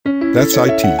That's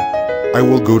IT. I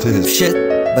will go to his Shit,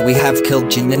 but we have killed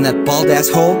Dzenan, that bald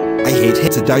asshole. I hate him.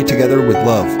 to die together with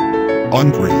love.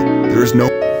 Andrej, there's no.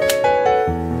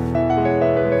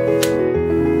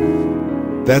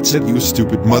 That's it, you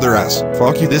stupid mother ass.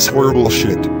 Fuck you, this horrible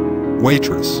shit.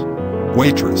 Waitress.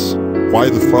 Waitress. Why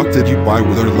the fuck did you buy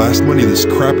with our last money this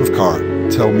crap of car?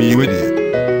 Tell me, you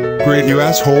idiot. Great, you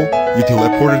asshole. You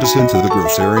teleported us into the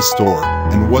grocery store.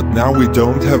 And what now? We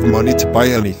don't have money to buy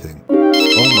anything.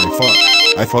 Oh my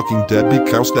fuck. I fucking dead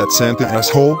because that Santa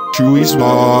asshole. Chewy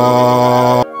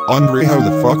swah. Andrej, how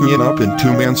the fuck we end up in two?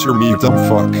 Answer me, you dumb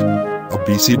fuck. A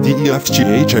B C D E F G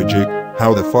H I J.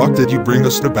 How the fuck did you bring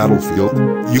us to battlefield,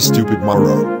 you stupid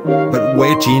moron? But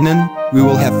wait, Dzenan, we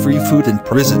will have free food in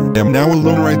prison. I'm now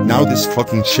alone right now, this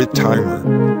fucking shit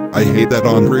timer. I hate that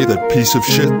Andrej, that piece of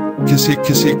shit. Kissy,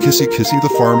 kissy, kissy, kissy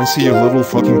the pharmacy, you little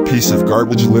fucking piece of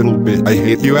garbage little bit. I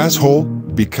hate you, asshole.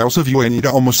 Because of you I need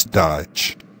to almost die.